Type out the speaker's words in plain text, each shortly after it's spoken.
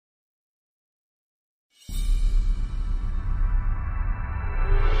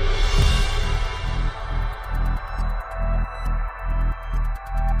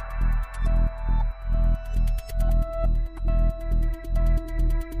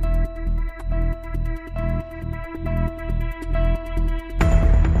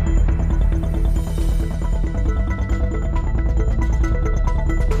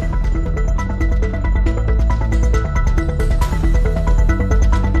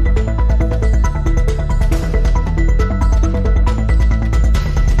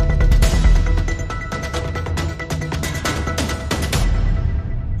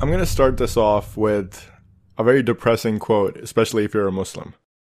to start this off with a very depressing quote, especially if you're a Muslim.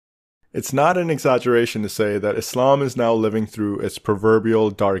 It's not an exaggeration to say that Islam is now living through its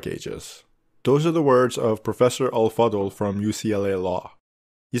proverbial dark ages. Those are the words of Professor Al-Fadl from UCLA Law.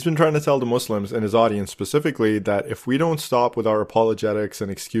 He's been trying to tell the Muslims and his audience specifically that if we don't stop with our apologetics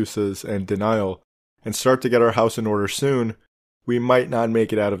and excuses and denial and start to get our house in order soon, we might not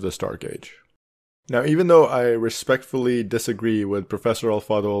make it out of this dark age. Now, even though I respectfully disagree with Professor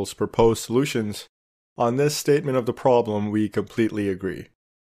Al-Fadl's proposed solutions, on this statement of the problem, we completely agree.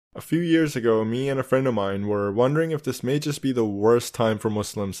 A few years ago, me and a friend of mine were wondering if this may just be the worst time for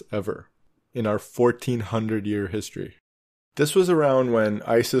Muslims ever in our 1400-year history. This was around when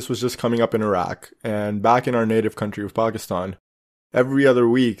ISIS was just coming up in Iraq, and back in our native country of Pakistan, every other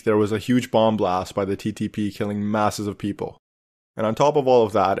week there was a huge bomb blast by the TTP killing masses of people. And on top of all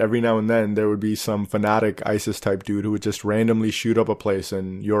of that, every now and then there would be some fanatic ISIS-type dude who would just randomly shoot up a place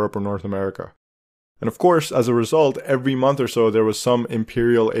in Europe or North America. And of course, as a result, every month or so there was some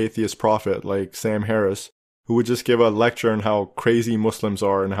imperial atheist prophet like Sam Harris who would just give a lecture on how crazy Muslims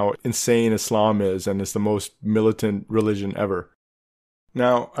are and how insane Islam is and it's the most militant religion ever.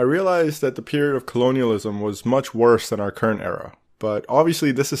 Now, I realize that the period of colonialism was much worse than our current era, but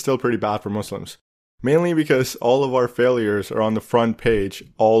obviously this is still pretty bad for Muslims. Mainly because all of our failures are on the front page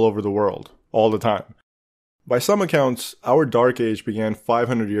all over the world, all the time. By some accounts, our dark age began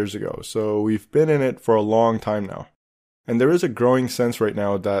 500 years ago, so we've been in it for a long time now. And there is a growing sense right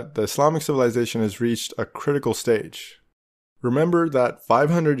now that the Islamic civilization has reached a critical stage. Remember that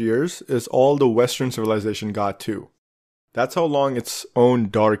 500 years is all the Western civilization got too. That's how long its own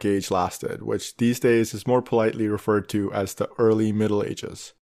dark age lasted, which these days is more politely referred to as the early Middle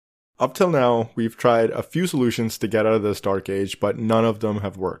Ages. Up till now, we've tried a few solutions to get out of this dark age, but none of them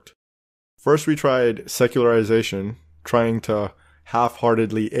have worked. First, we tried secularization, trying to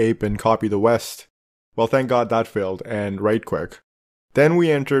half-heartedly ape and copy the West. Well, thank God that failed, and right quick. Then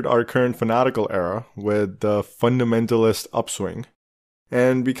we entered our current fanatical era with the fundamentalist upswing.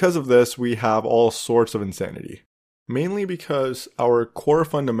 And because of this, we have all sorts of insanity. Mainly because our core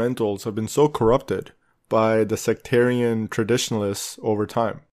fundamentals have been so corrupted by the sectarian traditionalists over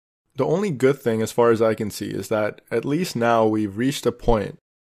time. The only good thing, as far as I can see, is that at least now we've reached a point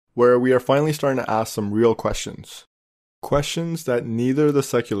where we are finally starting to ask some real questions. Questions that neither the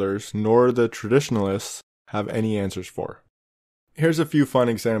seculars nor the traditionalists have any answers for. Here's a few fun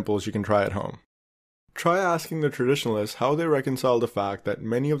examples you can try at home. Try asking the traditionalists how they reconcile the fact that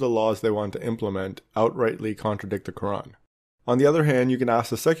many of the laws they want to implement outrightly contradict the Quran. On the other hand, you can ask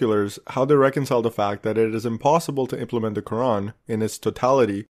the seculars how they reconcile the fact that it is impossible to implement the Quran in its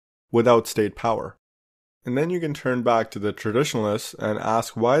totality without state power. And then you can turn back to the traditionalists and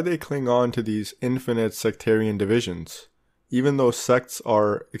ask why they cling on to these infinite sectarian divisions, even though sects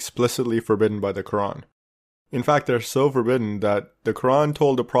are explicitly forbidden by the Quran. In fact, they're so forbidden that the Quran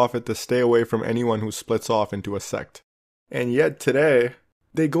told the Prophet to stay away from anyone who splits off into a sect. And yet today,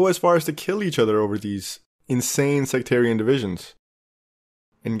 they go as far as to kill each other over these insane sectarian divisions.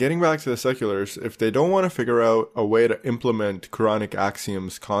 And getting back to the seculars, if they don't want to figure out a way to implement Quranic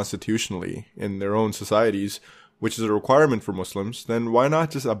axioms constitutionally in their own societies, which is a requirement for Muslims, then why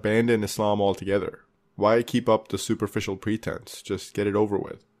not just abandon Islam altogether? Why keep up the superficial pretense? Just get it over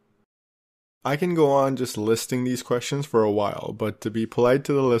with. I can go on just listing these questions for a while, but to be polite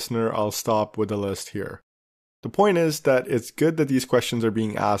to the listener, I'll stop with the list here. The point is that it's good that these questions are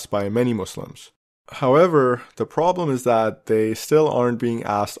being asked by many Muslims. However, the problem is that they still aren't being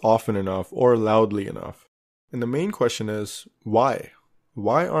asked often enough or loudly enough. And the main question is, why?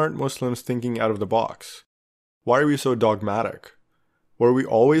 Why aren't Muslims thinking out of the box? Why are we so dogmatic? Were we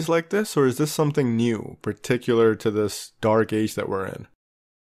always like this, or is this something new, particular to this dark age that we're in?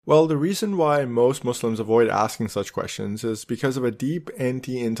 Well, the reason why most Muslims avoid asking such questions is because of a deep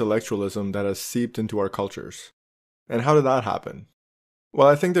anti-intellectualism that has seeped into our cultures. And how did that happen? Well,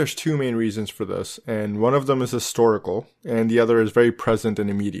 I think there's two main reasons for this, and one of them is historical, and the other is very present and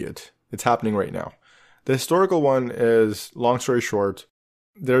immediate. It's happening right now. The historical one is, long story short,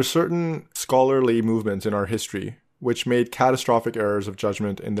 there are certain scholarly movements in our history which made catastrophic errors of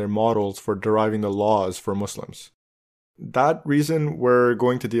judgment in their models for deriving the laws for Muslims. That reason we're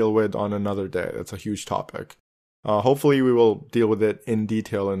going to deal with on another day. That's a huge topic. Hopefully we will deal with it in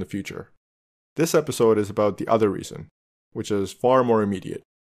detail in the future. This episode is about the other reason, which is far more immediate.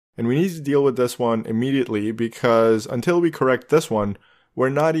 And we need to deal with this one immediately because until we correct this one, we're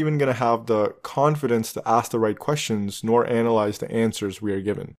not even going to have the confidence to ask the right questions nor analyze the answers we are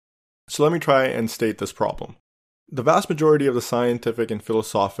given. So let me try and state this problem. The vast majority of the scientific and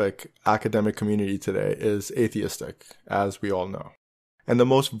philosophic academic community today is atheistic, as we all know. And the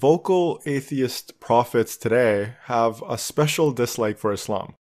most vocal atheist prophets today have a special dislike for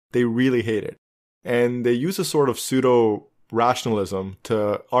Islam. They really hate it. And they use a sort of pseudo-rationalism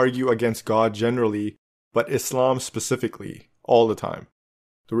to argue against God generally, but Islam specifically, all the time.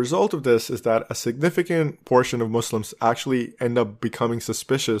 The result of this is that a significant portion of Muslims actually end up becoming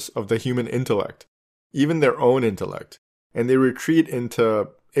suspicious of the human intellect, even their own intellect, and they retreat into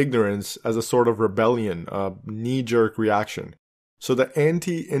ignorance as a sort of rebellion, a knee-jerk reaction. So the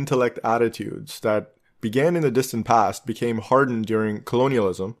anti-intellect attitudes that began in the distant past became hardened during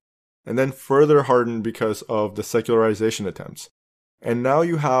colonialism, and then further hardened because of the secularization attempts. And now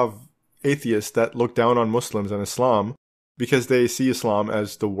you have atheists that look down on Muslims and Islam because they see Islam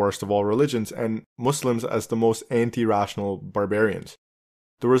as the worst of all religions and Muslims as the most anti-rational barbarians.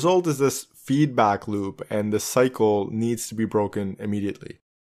 The result is this feedback loop, and this cycle needs to be broken immediately.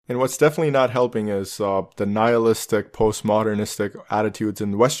 And what's definitely not helping is the nihilistic, postmodernistic attitudes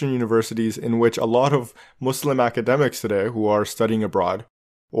in Western universities, in which a lot of Muslim academics today who are studying abroad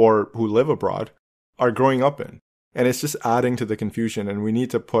or who live abroad are growing up in. And it's just adding to the confusion, and we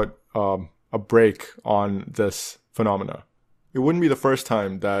need to put a break on this phenomena. It wouldn't be the first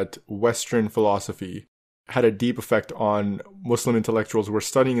time that Western philosophy had a deep effect on Muslim intellectuals who were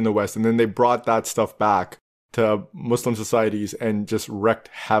studying in the West, and then they brought that stuff back to Muslim societies and just wreaked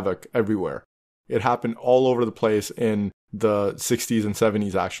havoc everywhere. It happened all over the place in the 60s and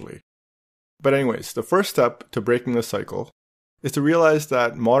 70s, actually. But anyways, the first step to breaking this cycle is to realize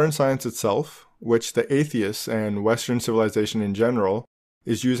that modern science itself, which the atheists and Western civilization in general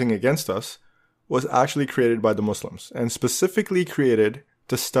is using against us, was actually created by the Muslims, and specifically created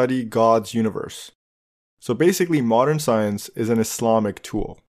to study God's universe. So basically, modern science is an Islamic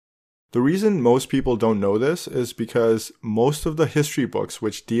tool. The reason most people don't know this is because most of the history books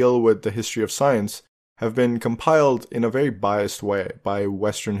which deal with the history of science have been compiled in a very biased way by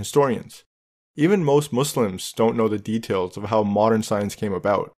Western historians. Even most Muslims don't know the details of how modern science came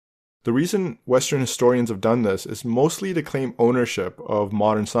about. The reason Western historians have done this is mostly to claim ownership of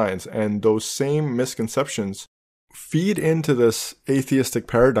modern science, and those same misconceptions feed into this atheistic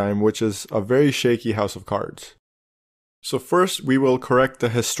paradigm, which is a very shaky house of cards. So first, we will correct the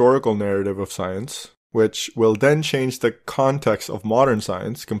historical narrative of science, which will then change the context of modern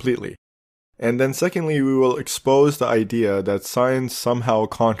science completely. And then secondly, we will expose the idea that science somehow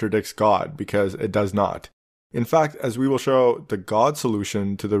contradicts God, because it does not. In fact, as we will show, the God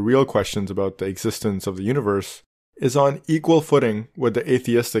solution to the real questions about the existence of the universe is on equal footing with the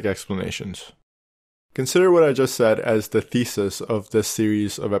atheistic explanations. Consider what I just said as the thesis of this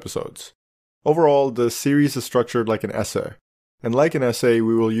series of episodes. Overall, the series is structured like an essay. And like an essay,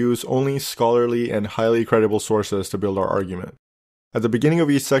 we will use only scholarly and highly credible sources to build our argument. At the beginning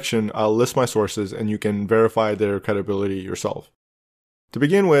of each section, I'll list my sources and you can verify their credibility yourself. To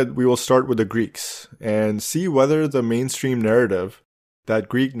begin with, we will start with the Greeks and see whether the mainstream narrative that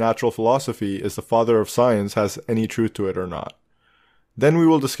Greek natural philosophy is the father of science has any truth to it or not. Then we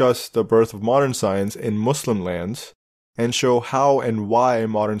will discuss the birth of modern science in Muslim lands and show how and why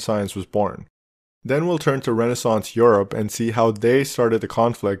modern science was born. Then we'll turn to Renaissance Europe and see how they started the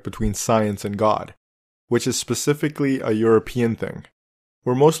conflict between science and God, which is specifically a European thing.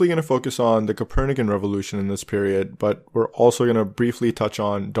 We're mostly going to focus on the Copernican revolution in this period, but we're also going to briefly touch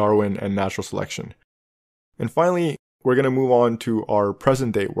on Darwin and natural selection. And finally, we're going to move on to our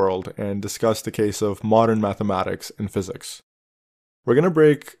present-day world and discuss the case of modern mathematics and physics. We're going to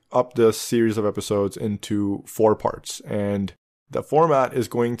break up this series of episodes into 4 parts, and the format is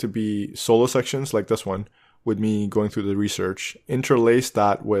going to be solo sections like this one, with me going through the research, interlace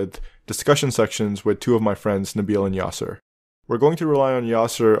that with discussion sections with 2 of my friends, Nabil and Yasser. We're going to rely on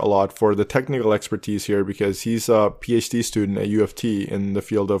Yasser a lot for the technical expertise here because he's a PhD student at U of T in the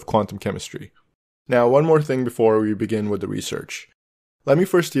field of quantum chemistry. Now, one more thing before we begin with the research. Let me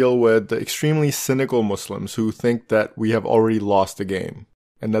first deal with the extremely cynical Muslims who think that we have already lost the game,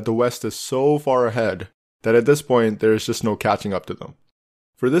 and that the West is so far ahead that at this point there is just no catching up to them.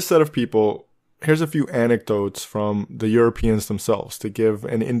 For this set of people, here's a few anecdotes from the Europeans themselves to give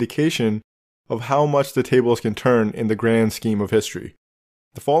an indication of how much the tables can turn in the grand scheme of history.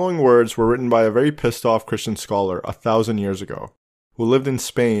 The following words were written by a very pissed off Christian scholar 1,000 years ago, who lived in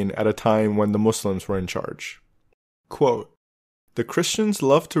Spain at a time when the Muslims were in charge. Quote, "The Christians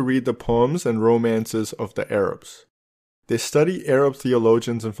love to read the poems and romances of the Arabs. They study Arab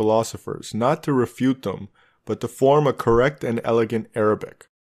theologians and philosophers, not to refute them, but to form a correct and elegant Arabic.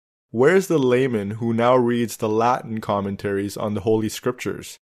 Where is the layman who now reads the Latin commentaries on the Holy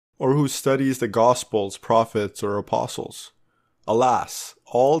Scriptures, or who studies the Gospels, prophets, or apostles? Alas,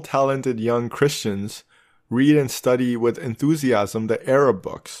 all talented young Christians read and study with enthusiasm the Arab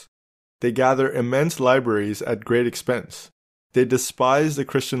books. They gather immense libraries at great expense. They despise the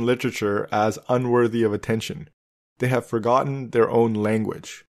Christian literature as unworthy of attention. They have forgotten their own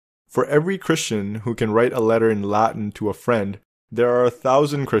language. For every Christian who can write a letter in Latin to a friend, there are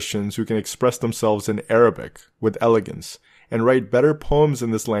 1,000 Christians who can express themselves in Arabic with elegance and write better poems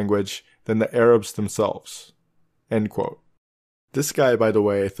in this language than the Arabs themselves." End quote. This guy, by the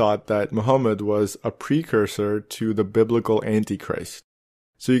way, thought that Muhammad was a precursor to the biblical Antichrist.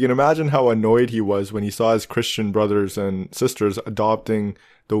 So you can imagine how annoyed he was when he saw his Christian brothers and sisters adopting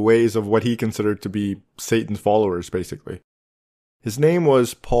the ways of what he considered to be Satan's followers, basically. His name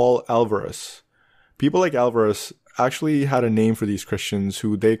was Paul Alvarez. People like Alvarez actually had a name for these Christians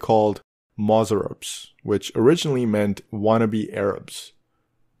who they called Mozarabs, which originally meant wannabe Arabs.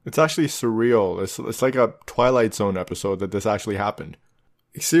 It's actually surreal. It's like a Twilight Zone episode that this actually happened.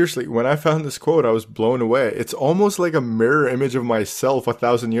 Seriously, when I found this quote, I was blown away. It's almost like a mirror image of myself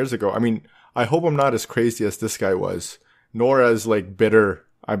 1,000 years ago. I mean, I hope I'm not as crazy as this guy was, nor as bitter.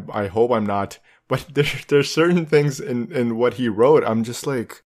 I hope I'm not. But there's certain things in what he wrote. I'm just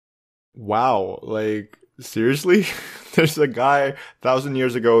like, wow, seriously? There's a guy 1,000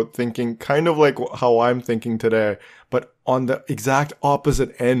 years ago thinking kind of like how I'm thinking today, but on the exact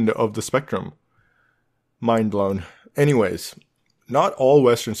opposite end of the spectrum. Mind blown. Anyways, not all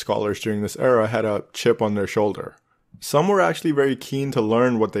Western scholars during this era had a chip on their shoulder. Some were actually very keen to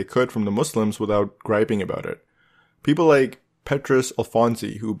learn what they could from the Muslims without griping about it. People like Petrus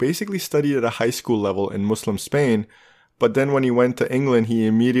Alfonsi, who basically studied at a high school level in Muslim Spain, but then when he went to England, he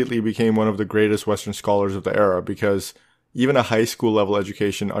immediately became one of the greatest Western scholars of the era because even a high school level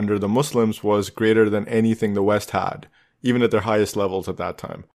education under the Muslims was greater than anything the West had, even at their highest levels at that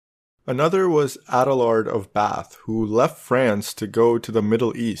time. Another was Adelard of Bath, who left France to go to the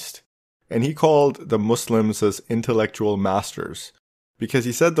Middle East, and he called the Muslims as intellectual masters, because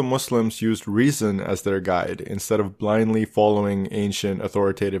he said the Muslims used reason as their guide instead of blindly following ancient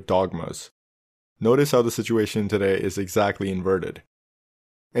authoritative dogmas. Notice how the situation today is exactly inverted.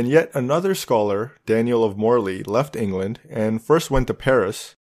 And yet another scholar, Daniel of Morley, left England and first went to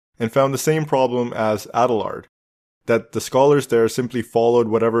Paris and found the same problem as Adelard, that the scholars there simply followed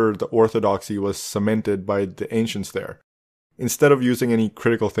whatever the orthodoxy was cemented by the ancients there, instead of using any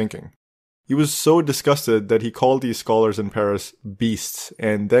critical thinking. He was so disgusted that he called these scholars in Paris beasts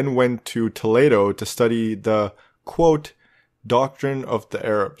and then went to Toledo to study the, quote, doctrine of the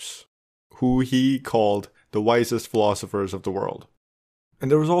Arabs, who he called the wisest philosophers of the world. And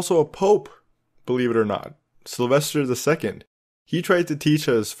there was also a pope, believe it or not, Sylvester II. He tried to teach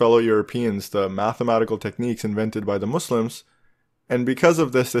his fellow Europeans the mathematical techniques invented by the Muslims, and because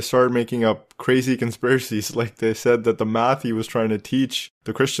of this, they started making up crazy conspiracies, like they said that the math he was trying to teach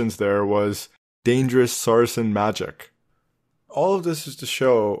the Christians there was Dangerous Saracen Magic. All of this is to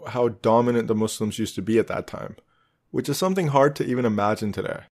show how dominant the Muslims used to be at that time, which is something hard to even imagine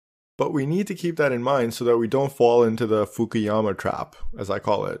today. But we need to keep that in mind so that we don't fall into the Fukuyama trap, as I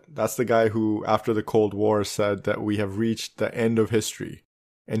call it. That's the guy who, after the Cold War, said that we have reached the end of history,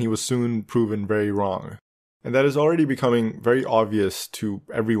 and he was soon proven very wrong. And that is already becoming very obvious to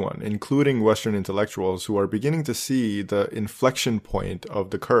everyone, including Western intellectuals who are beginning to see the inflection point of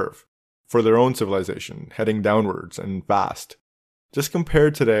the curve for their own civilization, heading downwards and fast. Just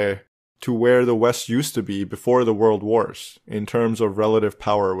compare today to where the West used to be before the World Wars, in terms of relative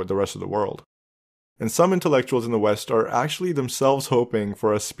power with the rest of the world. And some intellectuals in the West are actually themselves hoping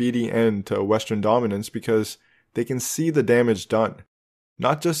for a speedy end to Western dominance because they can see the damage done,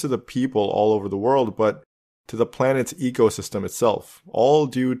 not just to the people all over the world, but to the planet's ecosystem itself, all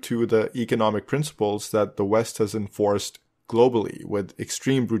due to the economic principles that the West has enforced globally with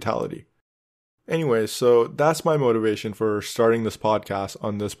extreme brutality. Anyway, so that's my motivation for starting this podcast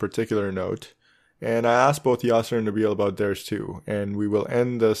on this particular note. And I asked both Yasser and Nabil about theirs too. And we will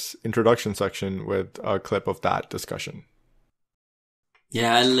end this introduction section with a clip of that discussion.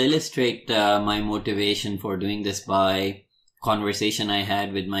 Yeah, I'll illustrate my motivation for doing this by conversation I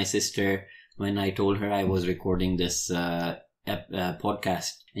had with my sister when I told her I was recording this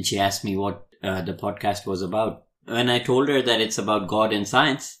podcast. And she asked me what the podcast was about. When I told her that it's about God and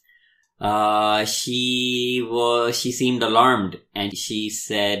science, she seemed alarmed and she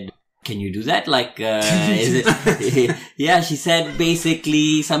said, "Can you do that? Is it?" Yeah, she said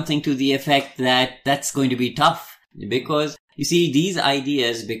basically something to the effect that that's going to be tough because you see these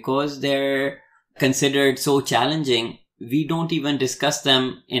ideas, because they're considered so challenging, we don't even discuss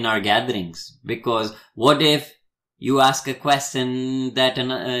them in our gatherings, because what if you ask a question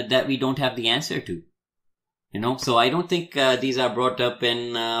that we don't have the answer to? So I don't think these are brought up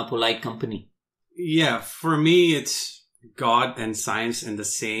in polite company. Yeah, for me, it's God and science in the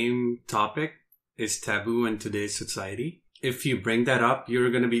same topic is taboo in today's society. If you bring that up, you're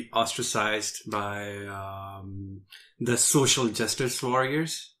going to be ostracized by the social justice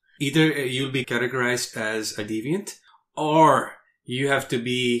warriors. Either you'll be categorized as a deviant, or you have to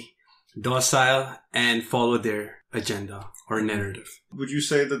be docile and follow their agenda or narrative. Would you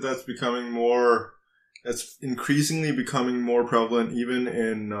say that that's increasingly becoming more prevalent even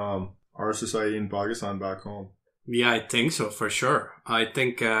in our society in Pakistan back home? Yeah, I think so, for sure. I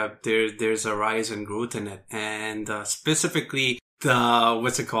think there's a rise and growth in it. And specifically, the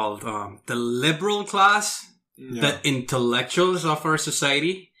liberal class, the intellectuals of our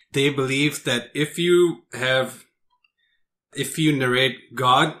society, they believe that if you narrate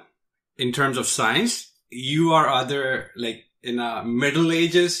God in terms of science, you are either like in a Middle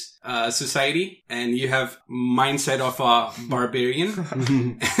Ages society, and you have mindset of a barbarian.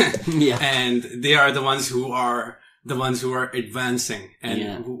 Yeah. And they are the ones who are advancing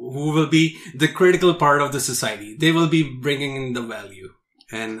and who will be the critical part of the society. They will be bringing in the value,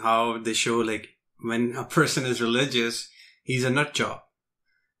 and how they show like when a person is religious, he's a nut job,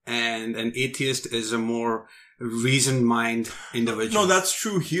 and an atheist is a more reasoned mind individual. No, that's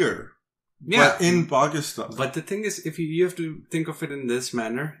true here. Yeah, but in Pakistan. But the thing is, if you have to think of it in this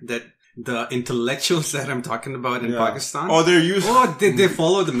manner, that the intellectuals that I'm talking about in Pakistan, they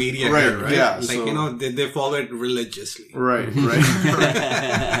follow the media, right? Here, right? Yeah, like they follow it religiously. Right. Right.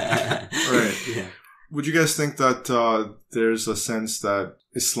 Yeah. Would you guys think that there's a sense that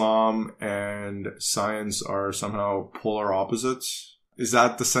Islam and science are somehow polar opposites? Is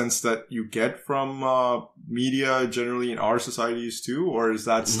that the sense that you get from media generally in our societies too? Or is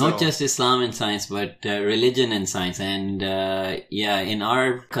that still... Not just Islam and science, but religion and science. And in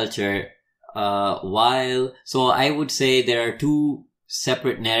our culture, so I would say there are two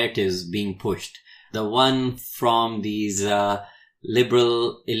separate narratives being pushed. The one from these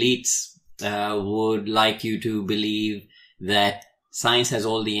liberal elites would like you to believe that science has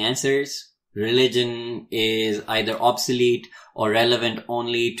all the answers. Religion is either obsolete or relevant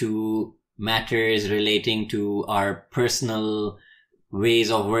only to matters relating to our personal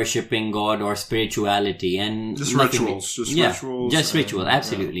ways of worshipping God or spirituality, and just rituals. Ritual,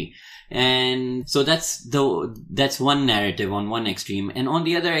 absolutely. Yeah. And so that's one narrative on one extreme, and on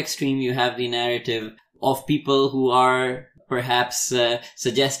the other extreme you have the narrative of people who are perhaps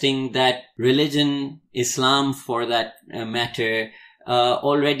suggesting that religion, Islam for that matter,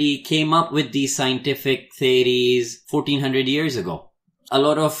 already came up with these scientific theories 1400 years ago. A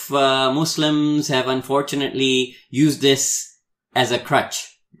lot of Muslims have unfortunately used this as a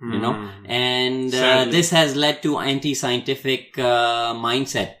crutch, and this has led to anti-scientific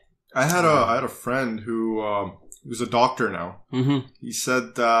mindset. I had a friend who who's a doctor now. Mm-hmm. He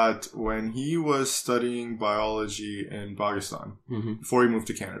said that when he was studying biology in Pakistan, before he moved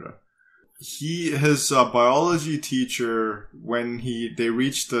to Canada, his biology teacher, when they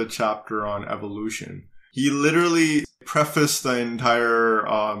reached the chapter on evolution, he literally prefaced the entire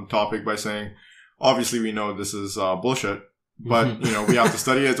topic by saying, obviously we know this is bullshit, but we have to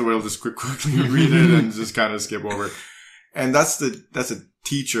study it, so we'll just quickly read it and just kind of skip over it. And that's a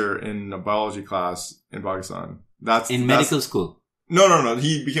teacher in a biology class in Pakistan. That's medical school. No.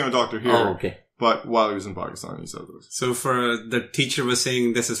 He became a doctor here. Oh, okay. But while he was in Pakistan, he said this. So for the teacher was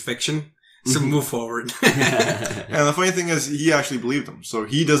saying this is fiction. So move forward. And the funny thing is, he actually believed him. So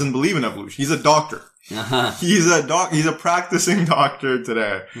he doesn't believe in evolution. He's a doctor. Uh-huh. He's a practicing doctor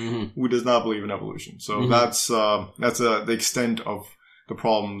today who does not believe in evolution. So that's the extent of the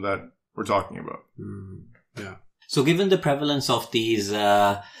problem that we're talking about. Yeah. So given the prevalence of these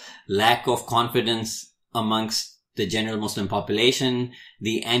lack of confidence amongst the general Muslim population,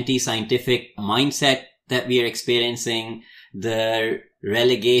 the anti-scientific mindset that we are experiencing, the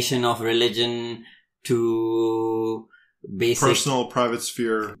relegation of religion to basic... personal, private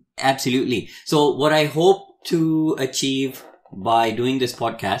sphere. Absolutely. So what I hope to achieve by doing this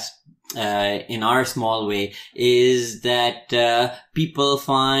podcast, in our small way, is that people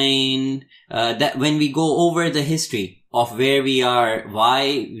find that when we go over the history of where we are,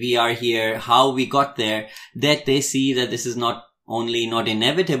 why we are here, how we got there, that they see that this is not only not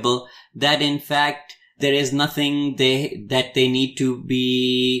inevitable, that in fact there is nothing that they need to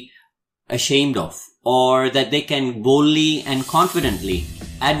be ashamed of, or that they can boldly and confidently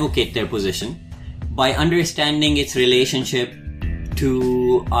advocate their position by understanding its relationship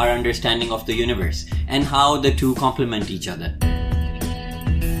to our understanding of the universe and how the two complement each other.